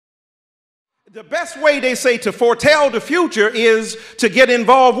The best way, they say, to foretell the future is to get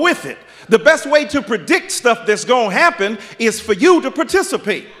involved with it. The best way to predict stuff that's going to happen is for you to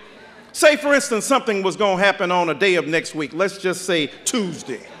participate. Say, for instance, something was going to happen on a day of next week. Let's just say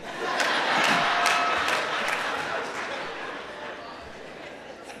Tuesday.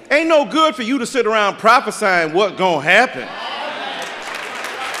 Ain't no good for you to sit around prophesying what's going to happen.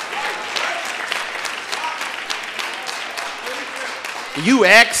 You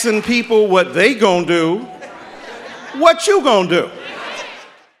asking people what they gonna do, what you gonna do?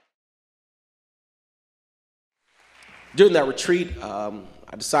 During that retreat, I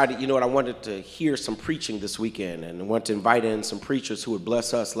decided, I wanted to hear some preaching this weekend, and I wanted to invite in some preachers who would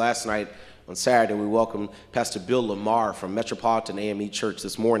bless us. Last night, on Saturday, we welcomed Pastor Bill Lamar from Metropolitan AME Church.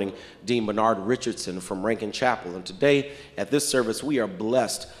 This morning, Dean Bernard Richardson from Rankin Chapel. And today, at this service, we are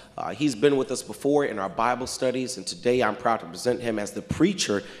blessed. He's been with us before in our Bible studies, and today I'm proud to present him as the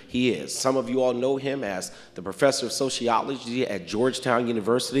preacher he is. Some of you all know him as the professor of sociology at Georgetown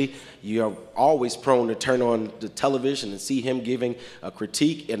University. You're always prone to turn on the television and see him giving a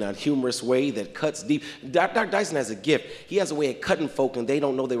critique in a humorous way that cuts deep. Dr. Dyson has a gift. He has a way of cutting folk, and they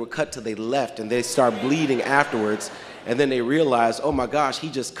don't know they were cut till they left, and they start bleeding afterwards. And then they realize, oh my gosh, he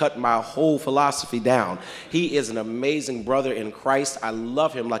just cut my whole philosophy down. He is an amazing brother in Christ. I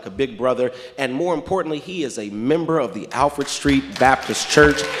love him like a big brother. And more importantly, he is a member of the Alfred Street Baptist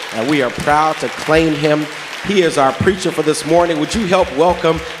Church, and we are proud to claim him. He is our preacher for this morning. Would you help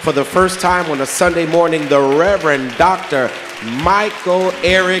welcome for the first time on a Sunday morning, the Reverend Dr. Michael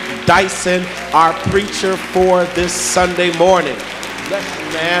Eric Dyson, our preacher for this Sunday morning. Bless you,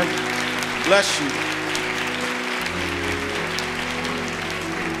 man. Bless you.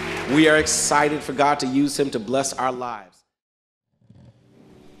 We are excited for God to use him to bless our lives.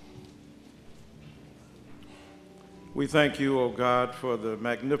 We thank you, O God, for the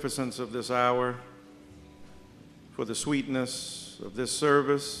magnificence of this hour, for the sweetness of this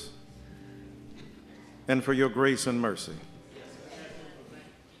service, and for your grace and mercy.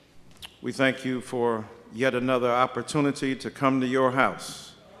 We thank you for yet another opportunity to come to your house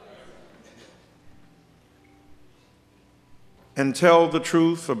and tell the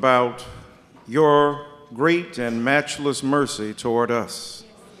truth about your great and matchless mercy toward us.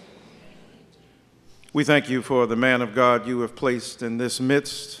 We thank you for the man of God you have placed in this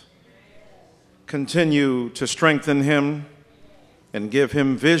midst. Continue to strengthen him and give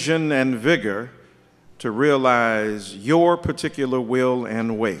him vision and vigor to realize your particular will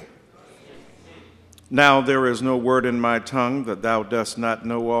and way. Now there is no word in my tongue that thou dost not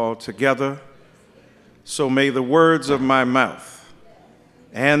know altogether. So may the words of my mouth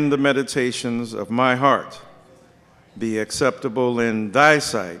and the meditations of my heart be acceptable in thy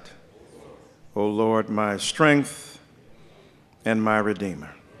sight, O Lord, my strength and my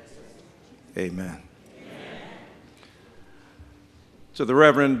Redeemer. Amen. To the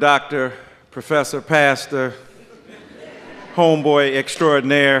Reverend Dr. Professor, Pastor, homeboy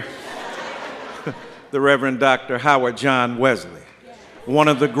extraordinaire, the Reverend Dr. Howard John Wesley, one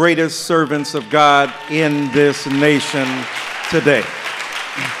of the greatest servants of God in this nation today.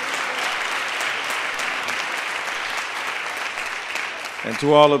 And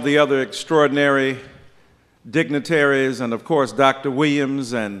to all of the other extraordinary dignitaries, and of course Dr.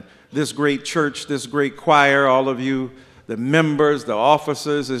 Williams and this great church, this great choir, all of you, the members, the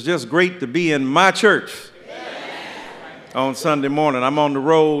officers, it's just great to be in my church on Sunday morning. I'm on the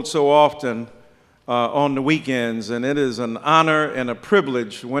road so often on the weekends, and it is an honor and a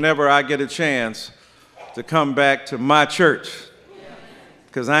privilege whenever I get a chance to come back to my church,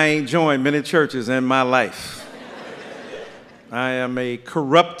 because I ain't joined many churches in my life. I am a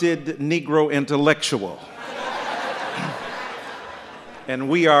corrupted Negro intellectual, and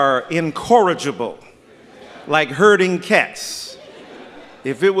we are incorrigible, like herding cats.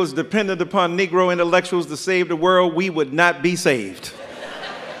 If it was dependent upon Negro intellectuals to save the world, we would not be saved,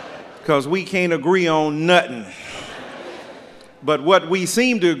 because we can't agree on nothing. But what we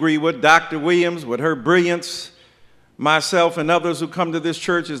seem to agree with, Dr. Williams, with her brilliance, myself and others who come to this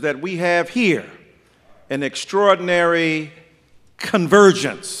church, is that we have here an extraordinary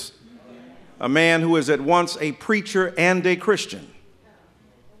convergence. A man who is at once a preacher and a Christian.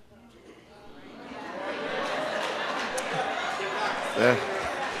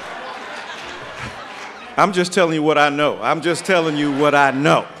 I'm just telling you what I know. I'm just telling you what I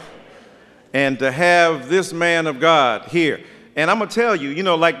know. And to have this man of God here, and I'm gonna tell you,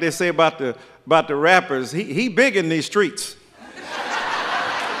 like they say about the rappers, he big in these streets.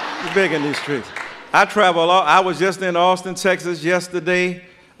 He's big in these streets. I travel I was just in Austin, Texas yesterday.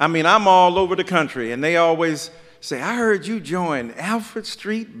 I mean, I'm all over the country, and they always say, I heard you joined Alfred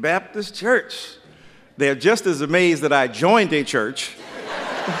Street Baptist Church. They're just as amazed that I joined a church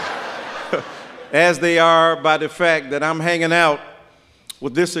as they are by the fact that I'm hanging out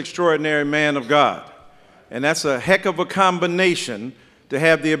with this extraordinary man of God. And that's a heck of a combination to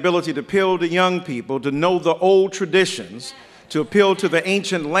have the ability to appeal to young people, to know the old traditions, to appeal to the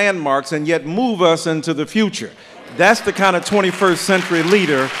ancient landmarks, and yet move us into the future. That's the kind of 21st century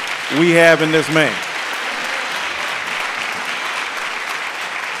leader we have in this man.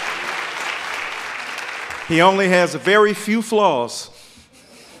 He only has very few flaws.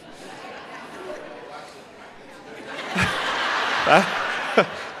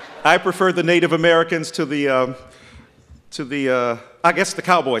 I prefer the Native Americans to the I guess the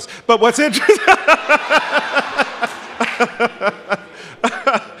Cowboys. But what's interesting,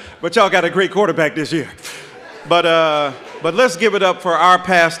 but y'all got a great quarterback this year. But let's give it up for our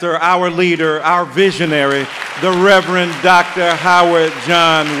pastor, our leader, our visionary, the Reverend Dr. Howard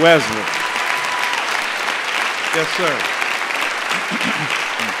John Wesley. Yes, sir.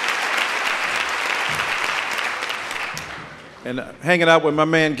 And hanging out with my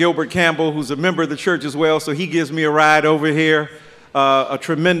man Gilbert Campbell, who's a member of the church as well, so he gives me a ride over here. A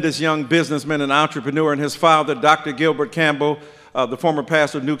tremendous young businessman and entrepreneur, and his father, Dr. Gilbert Campbell, the former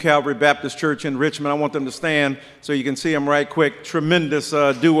pastor of New Calvary Baptist Church in Richmond. I want them to stand so you can see them right quick. Tremendous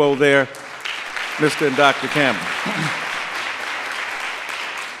duo there, Mr. and Dr. Campbell.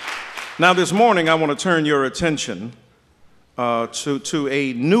 Now this morning, I want to turn your attention to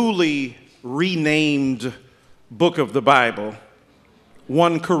a newly renamed book of the Bible,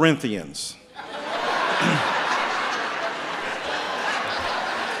 1 Corinthians.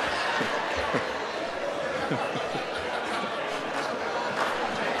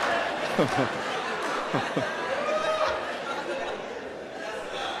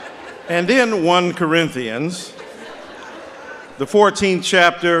 And in 1 Corinthians, the 14th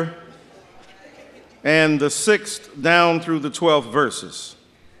chapter and the 6th down through the 12th verses,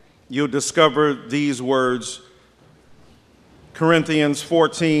 you'll discover these words. Corinthians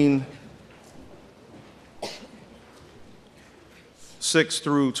 14, 6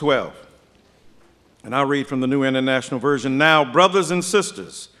 through 12. And I'll read from the New International Version. Now, brothers and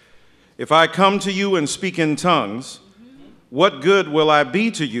sisters, if I come to you and speak in tongues, what good will I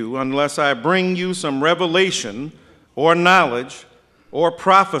be to you unless I bring you some revelation or knowledge or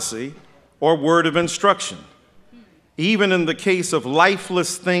prophecy or word of instruction? Even in the case of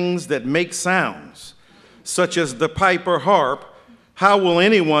lifeless things that make sounds, such as the pipe or harp, how will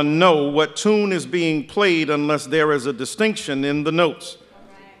anyone know what tune is being played unless there is a distinction in the notes?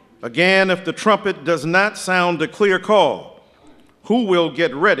 Again, if the trumpet does not sound a clear call, who will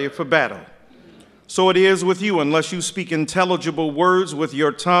get ready for battle? So it is with you, unless you speak intelligible words with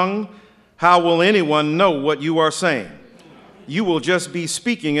your tongue, how will anyone know what you are saying? You will just be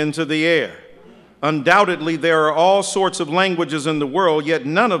speaking into the air. Undoubtedly, there are all sorts of languages in the world, yet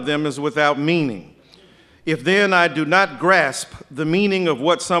none of them is without meaning. If then I do not grasp the meaning of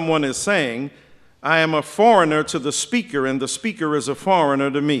what someone is saying, I am a foreigner to the speaker, and the speaker is a foreigner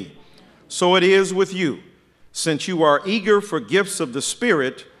to me. So it is with you. Since you are eager for gifts of the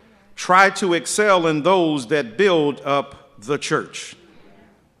Spirit, try to excel in those that build up the church.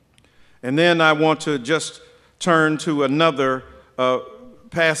 And then I want to just turn to another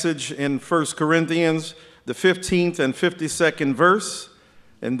passage in 1 Corinthians, the 15th and 52nd verse,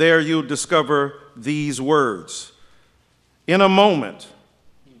 and there you'll discover these words. In a moment,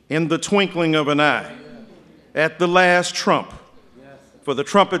 in the twinkling of an eye, at the last trump, for the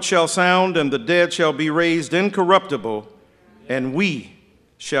trumpet shall sound, and the dead shall be raised incorruptible, and we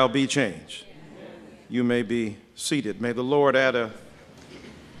shall be changed. You may be seated. May the Lord add a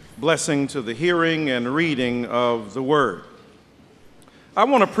blessing to the hearing and reading of the word. I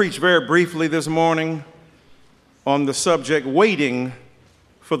want to preach very briefly this morning on the subject, waiting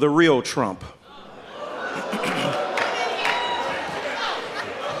for the real trump.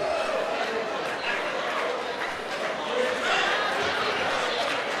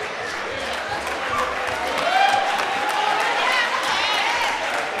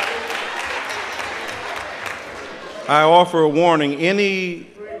 I offer a warning, any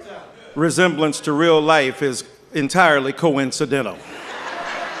resemblance to real life is entirely coincidental.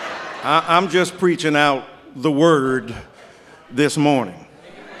 I'm just preaching out the word this morning.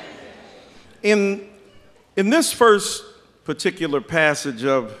 In this first particular passage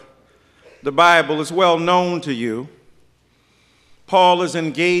of the Bible, is well known to you. Paul is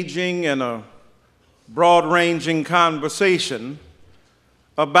engaging in a broad-ranging conversation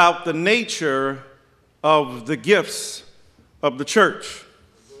about the nature of the gifts of the church.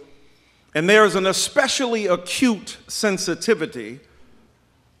 And there's an especially acute sensitivity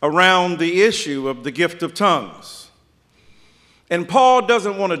around the issue of the gift of tongues. And Paul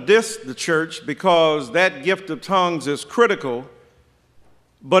doesn't want to diss the church because that gift of tongues is critical,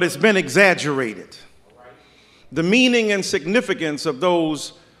 but it's been exaggerated. The meaning and significance of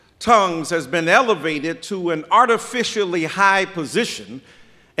those tongues has been elevated to an artificially high position,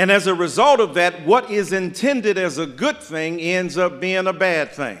 and as a result of that, what is intended as a good thing ends up being a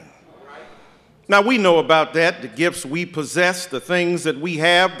bad thing. Now, we know about that, the gifts we possess, the things that we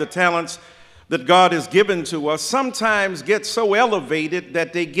have, the talents that God has given to us, sometimes get so elevated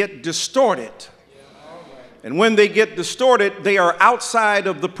that they get distorted. And when they get distorted, they are outside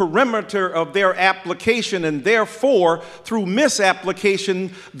of the perimeter of their application, and therefore, through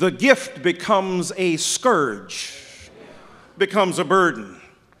misapplication, the gift becomes a scourge, becomes a burden.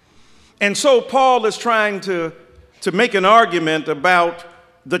 And so Paul is trying to make an argument about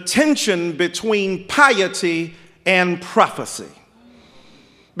the tension between piety and prophecy.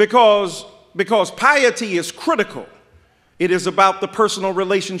 Because piety is critical. It is about the personal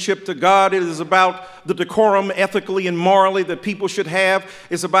relationship to God. It is about the decorum ethically and morally that people should have.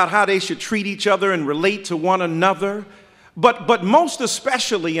 It's about how they should treat each other and relate to one another. But most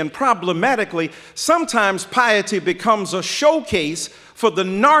especially and problematically, sometimes piety becomes a showcase for the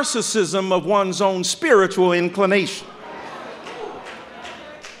narcissism of one's own spiritual inclination.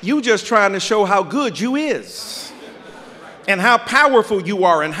 You just trying to show how good you is and how powerful you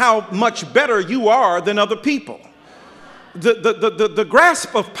are and how much better you are than other people. The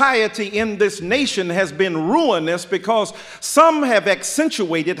grasp of piety in this nation has been ruinous because some have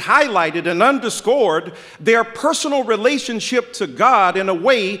accentuated, highlighted, and underscored their personal relationship to God in a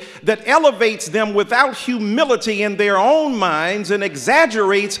way that elevates them without humility in their own minds and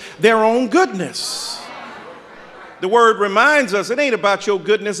exaggerates their own goodness. The word reminds us it ain't about your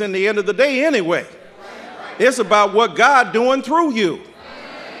goodness in the end of the day anyway. It's about what God doing through you.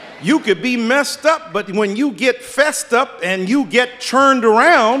 You could be messed up, but when you get fessed up and you get churned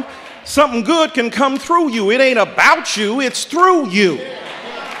around, something good can come through you. It ain't about you, it's through you.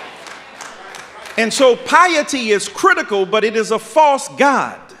 And so piety is critical, but it is a false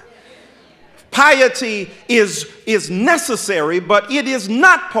god. Piety is necessary, but it is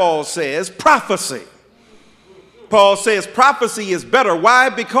not, Paul says, prophecy. Paul says prophecy is better. Why?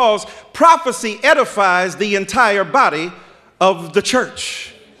 Because prophecy edifies the entire body of the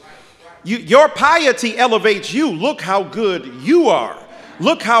church. Your piety elevates you. Look how good you are.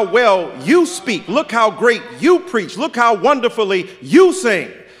 Look how well you speak. Look how great you preach. Look how wonderfully you sing.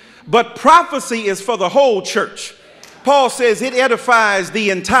 But prophecy is for the whole church. Paul says it edifies the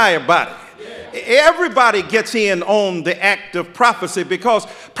entire body. Everybody gets in on the act of prophecy because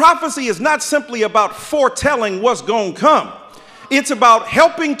prophecy is not simply about foretelling what's going to come. It's about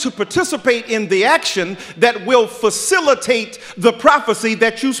helping to participate in the action that will facilitate the prophecy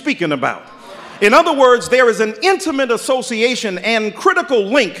that you're speaking about. In other words, there is an intimate association and critical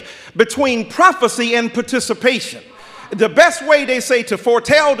link between prophecy and participation. The best way, they say, to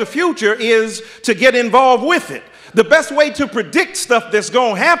foretell the future is to get involved with it. The best way to predict stuff that's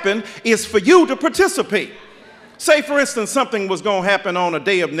going to happen is for you to participate. Say, for instance, something was going to happen on a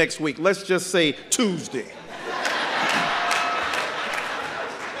day of next week. Let's just say Tuesday.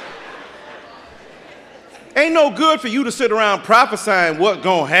 Ain't no good for you to sit around prophesying what's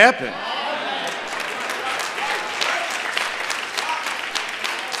going to happen.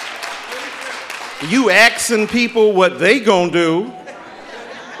 You asking people what they going to do.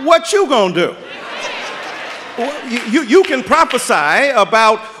 What you going to do? You can prophesy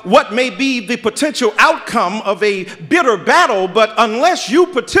about what may be the potential outcome of a bitter battle, but unless you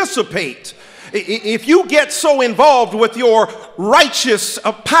participate, if you get so involved with your righteous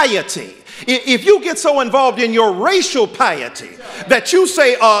piety, if you get so involved in your racial piety that you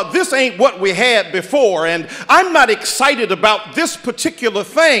say, this ain't what we had before, and I'm not excited about this particular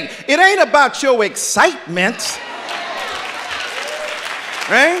thing, it ain't about your excitement,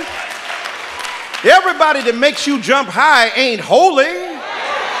 right? Everybody that makes you jump high ain't holy.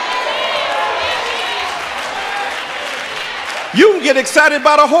 You can get excited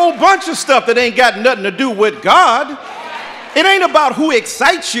about a whole bunch of stuff that ain't got nothing to do with God. It ain't about who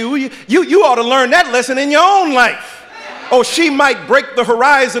excites you. You ought to learn that lesson in your own life. Oh, she might break the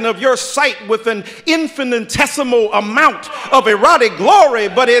horizon of your sight with an infinitesimal amount of erotic glory,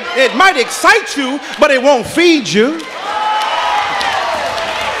 but it might excite you, but it won't feed you.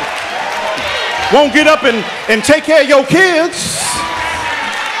 Won't get up and take care of your kids.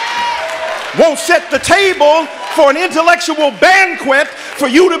 Won't set the table for an intellectual banquet for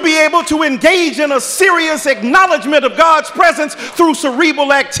you to be able to engage in a serious acknowledgement of God's presence through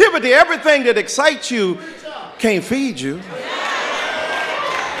cerebral activity. Everything that excites you can't feed you.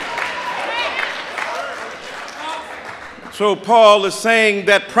 So Paul is saying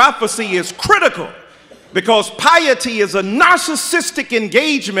that prophecy is critical because piety is a narcissistic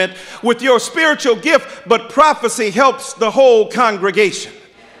engagement with your spiritual gift, but prophecy helps the whole congregation.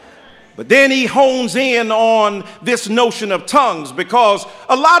 But then he hones in on this notion of tongues because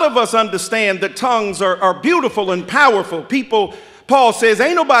a lot of us understand that tongues are beautiful and powerful. Paul says,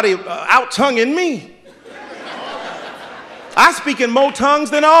 ain't nobody out-tonguing me. I speak in more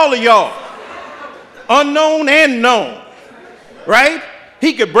tongues than all of y'all, unknown and known, right?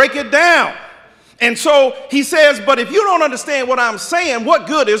 He could break it down. And so he says, but if you don't understand what I'm saying, what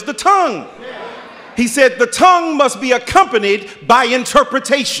good is the tongue? He said the tongue must be accompanied by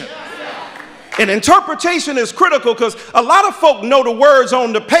interpretation. And interpretation is critical because a lot of folk know the words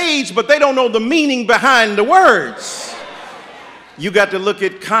on the page, but they don't know the meaning behind the words. You got to look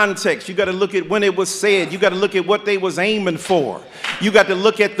at context. You got to look at when it was said. You got to look at what they was aiming for. You got to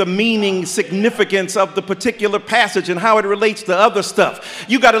look at the meaning, significance of the particular passage and how it relates to other stuff.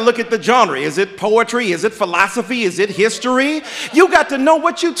 You got to look at the genre. Is it poetry? Is it philosophy? Is it history? You got to know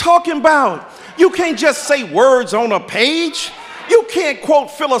what you're talking about. You can't just say words on a page. You can't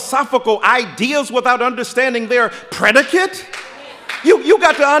quote philosophical ideas without understanding their predicate. You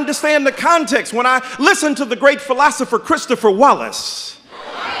got to understand the context. When I listen to the great philosopher Christopher Wallace,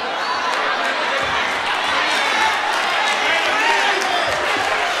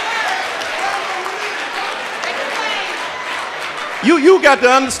 you got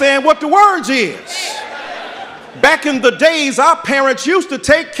to understand what the words is. Back in the days, our parents used to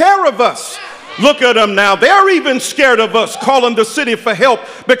take care of us. Look at them now. They're even scared of us, calling the city for help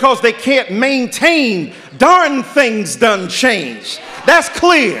because they can't maintain. Darn things done changed. That's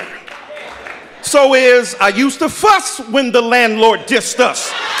clear. So I used to fuss when the landlord dissed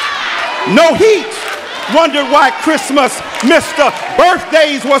us. No heat. Wondered why Christmas missed the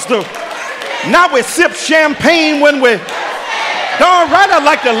birthdays was the... Now we sip champagne when we... Darn right I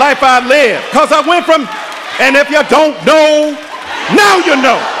like the life I live because I went from... And if you don't know, now you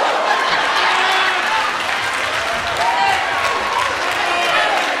know.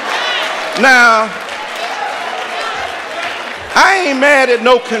 Now, I ain't mad at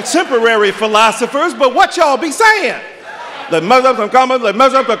no contemporary philosophers, but what y'all be saying? Let measure up some commas, let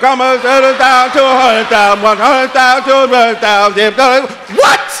measure up the commas, 100,000 to 100,000, 100,000 to 100,000.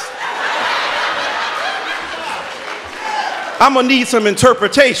 What? I'm gonna need some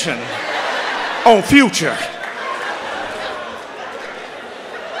interpretation on future.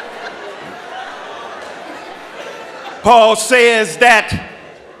 Paul says that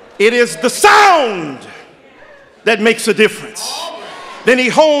it is the sound that makes a difference. Then he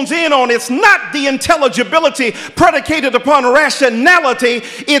hones in on it's not the intelligibility predicated upon rationality,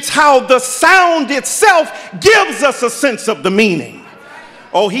 it's how the sound itself gives us a sense of the meaning.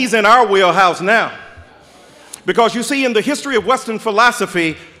 Oh, he's in our wheelhouse now. Because you see, in the history of Western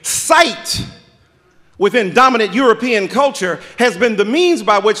philosophy, sight within dominant European culture has been the means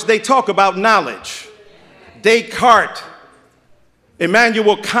by which they talk about knowledge. Descartes,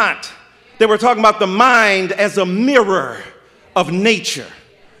 Immanuel Kant, they were talking about the mind as a mirror of nature.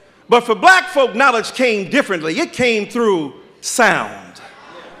 But for black folk, knowledge came differently. It came through sound.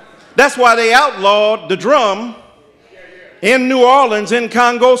 That's why they outlawed the drum in New Orleans in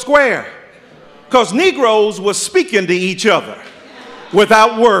Congo Square. Because Negroes were speaking to each other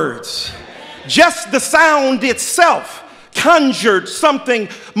without words. Just the sound itself conjured something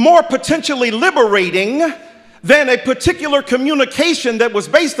more potentially liberating than a particular communication that was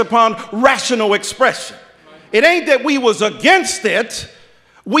based upon rational expression. It ain't that we was against it,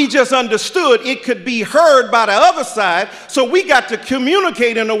 we just understood it could be heard by the other side, so we got to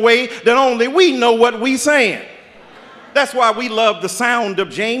communicate in a way that only we know what we saying. That's why we love the sound of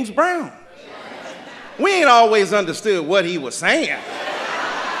James Brown. We ain't always understood what he was saying.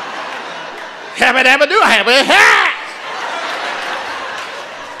 Habba dabba do, habba ha!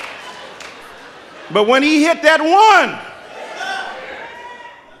 But when he hit that one,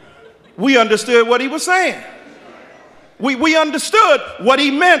 we understood what he was saying. We understood what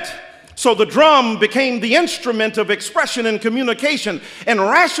he meant. So the drum became the instrument of expression and communication. And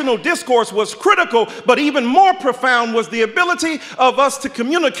rational discourse was critical, but even more profound was the ability of us to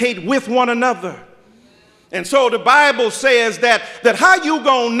communicate with one another. And so the Bible says that how you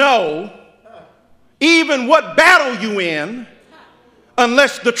gonna know even what battle you in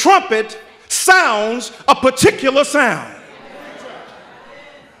unless the trumpet sounds a particular sound.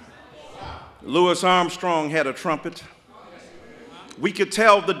 Louis Armstrong had a trumpet. We could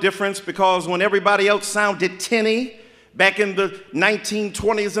tell the difference because when everybody else sounded tinny, back in the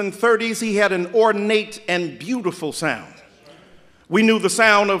 1920s and 30s, he had an ornate and beautiful sound. We knew the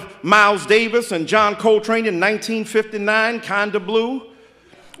sound of Miles Davis and John Coltrane in 1959, Kinda Blue,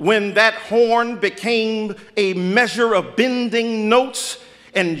 when that horn became a measure of bending notes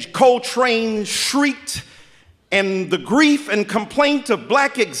and Coltrane shrieked, and the grief and complaint of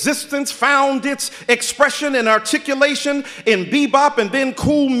black existence found its expression and articulation in bebop and then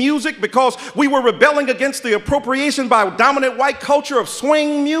cool music because we were rebelling against the appropriation by dominant white culture of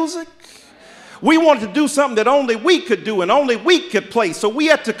swing music. We wanted to do something that only we could do and only we could play, so we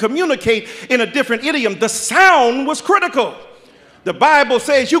had to communicate in a different idiom. The sound was critical. The Bible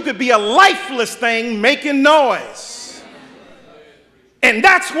says you could be a lifeless thing making noise. And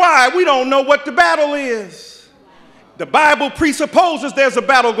that's why we don't know what the battle is. The Bible presupposes there's a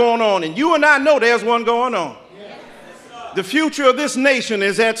battle going on, and you and I know there's one going on. The future of this nation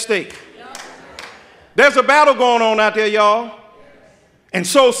is at stake. There's a battle going on out there, y'all. And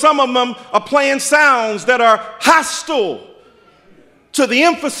so some of them are playing sounds that are hostile to the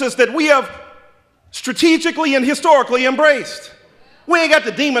emphasis that we have strategically and historically embraced. We ain't got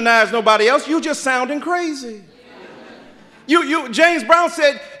to demonize nobody else. You just sounding crazy. James Brown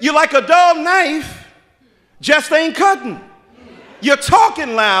said, you're like a dull knife, just ain't cutting. You're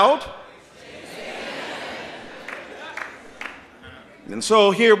talking loud. And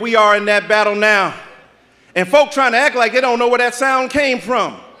so here we are in that battle now. And folk trying to act like they don't know where that sound came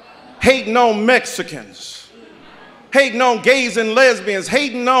from. Hating on Mexicans. Hating on gays and lesbians.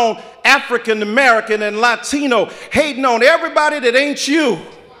 Hating on African American and Latino. Hating on everybody that ain't you.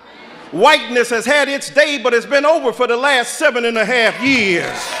 Whiteness has had its day, but it's been over for the last 7.5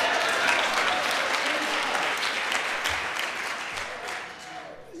 years.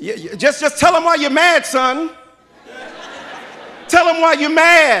 Just tell them why you're mad, son. Tell them why you're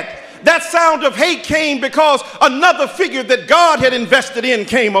mad. That sound of hate came because another figure that God had invested in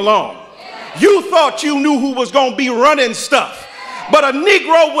came along. You thought you knew who was going to be running stuff, but a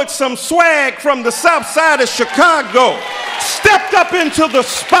Negro with some swag from the south side of Chicago stepped up into the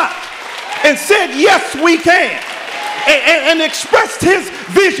spot and said, yes, we can, and expressed his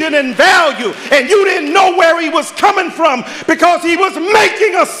vision and value, and you didn't know where he was coming from because he was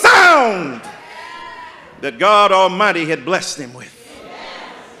making a sound that God Almighty had blessed him with.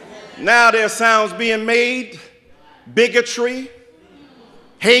 Now there's sounds being made, bigotry,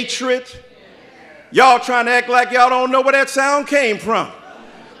 hatred. Y'all trying to act like y'all don't know where that sound came from.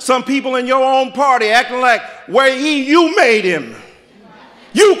 Some people in your own party acting like you made him.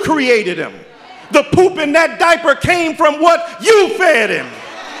 You created him. The poop in that diaper came from what you fed him.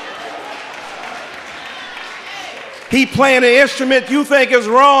 He playing an instrument you think is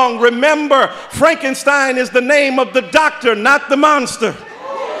wrong. Remember, Frankenstein is the name of the doctor, not the monster.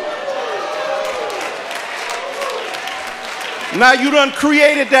 Now you done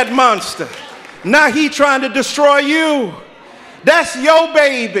created that monster. Now he trying to destroy you. That's your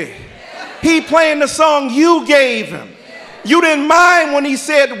baby. He playing the song you gave him. You didn't mind when he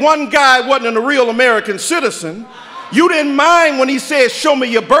said one guy wasn't a real American citizen. You didn't mind when he said, show me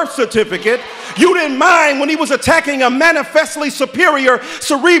your birth certificate. You didn't mind when he was attacking a manifestly superior,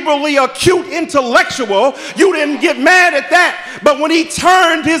 cerebrally acute intellectual. You didn't get mad at that. But when he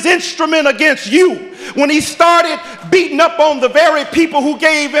turned his instrument against you, when he started beating up on the very people who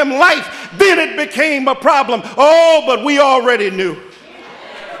gave him life, then it became a problem. Oh, but we already knew.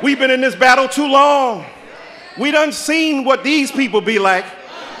 We've been in this battle too long. We done seen what these people be like.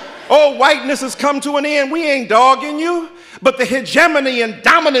 Oh, whiteness has come to an end. We ain't dogging you. But the hegemony and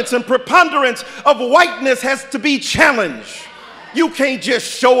dominance and preponderance of whiteness has to be challenged. You can't just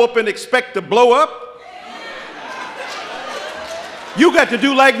show up and expect to blow up. You got to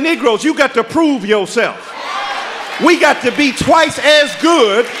do like Negroes. You got to prove yourself. We got to be twice as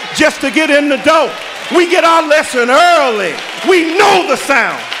good just to get in the door. We get our lesson early. We know the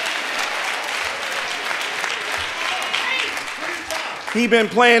sound. He been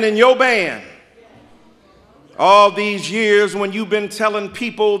playing in your band all these years when you've been telling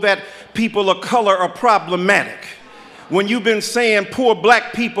people that people of color are problematic. When you've been saying poor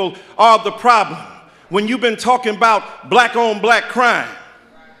black people are the problem. When you've been talking about black on black crime.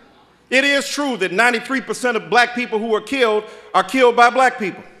 It is true that 93% of black people who are killed by black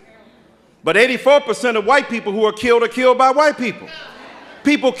people. But 84% of white people who are killed by white people.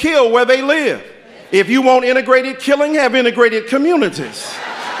 People kill where they live. If you want integrated killing, have integrated communities.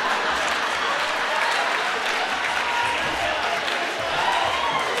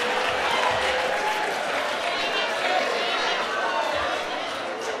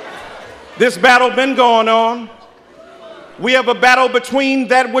 This battle been going on. We have a battle between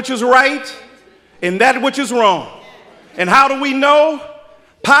that which is right and that which is wrong. And how do we know?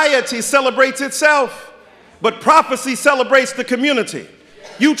 Piety celebrates itself, but prophecy celebrates the community.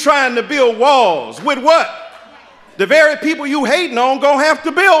 You trying to build walls with what? The very people you hating on gonna have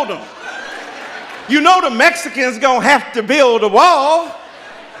to build them. You know the Mexicans gonna have to build a wall,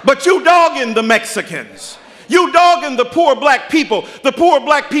 but you dogging the Mexicans. You dogging the poor black people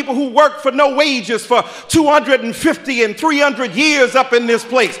who work for no wages for 250 and 300 years up in this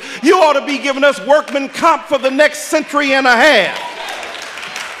place. You ought to be giving us workman comp for the next century and a half.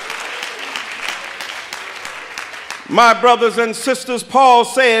 My brothers and sisters, Paul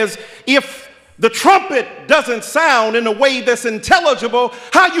says, if the trumpet doesn't sound in a way that's intelligible,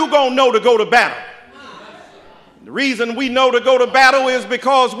 how you gonna know to go to battle? The reason we know to go to battle is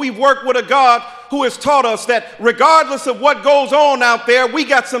because we've worked with a God who has taught us that regardless of what goes on out there, we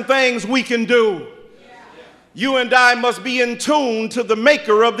got some things we can do. You and I must be in tune to the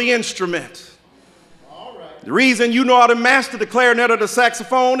maker of the instrument. The reason you know how to master the clarinet or the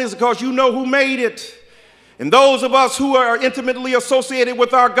saxophone is because you know who made it. And those of us who are intimately associated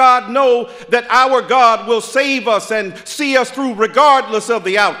with our God know that our God will save us and see us through regardless of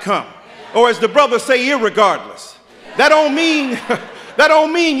the outcome. Or as the brothers say, irregardless. That don't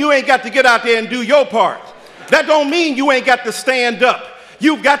mean you ain't got to get out there and do your part. That don't mean you ain't got to stand up.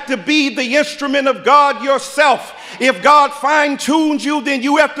 You've got to be the instrument of God yourself. If God fine-tunes you, then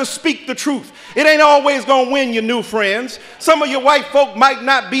you have to speak the truth. It ain't always going to win you new friends. Some of your white folk might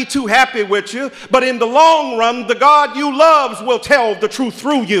not be too happy with you, but in the long run, the God you love will tell the truth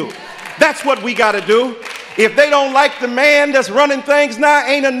through you. That's what we got to do. If they don't like the man that's running things now,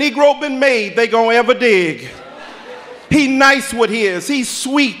 ain't a Negro been made they gonna ever dig. He nice with his, he's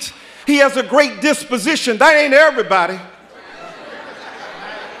sweet, he has a great disposition. That ain't everybody.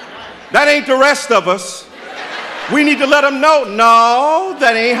 That ain't the rest of us. We need to let them know, no,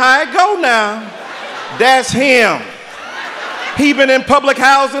 that ain't how it go now. That's him. He been in public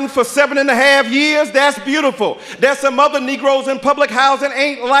housing for 7.5 years. That's beautiful. There's some other Negroes in public housing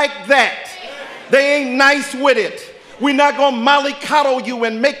ain't like that. They ain't nice with it. We're not going to mollycoddle you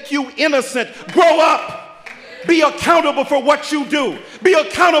and make you innocent. Grow up. Be accountable for what you do. Be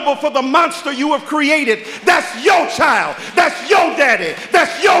accountable for the monster you have created. That's your child. That's your daddy.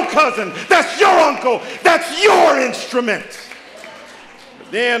 That's your cousin. That's your uncle. That's your instrument.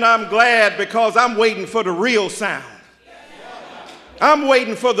 But then I'm glad because I'm waiting for the real sound. I'm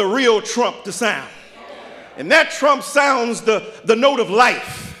waiting for the real trump to sound. And that trump sounds the note of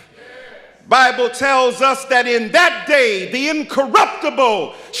life. Bible tells us that in that day the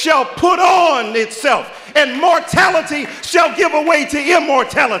incorruptible shall put on itself and mortality shall give away to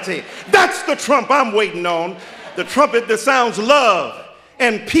immortality. That's the trump I'm waiting on. The trumpet that sounds love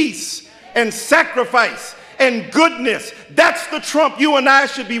and peace and sacrifice and goodness. That's the trump you and I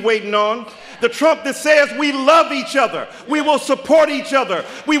should be waiting on. The trump that says we love each other, we will support each other,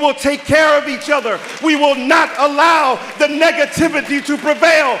 we will take care of each other, we will not allow the negativity to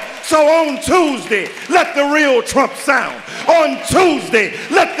prevail. So on Tuesday, let the real trump sound. On Tuesday,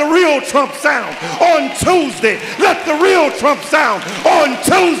 let the real trump sound. On Tuesday, let the real trump sound. On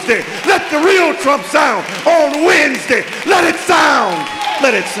Tuesday, let the real trump sound. On Wednesday, let it sound.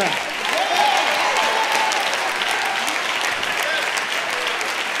 Let it sound.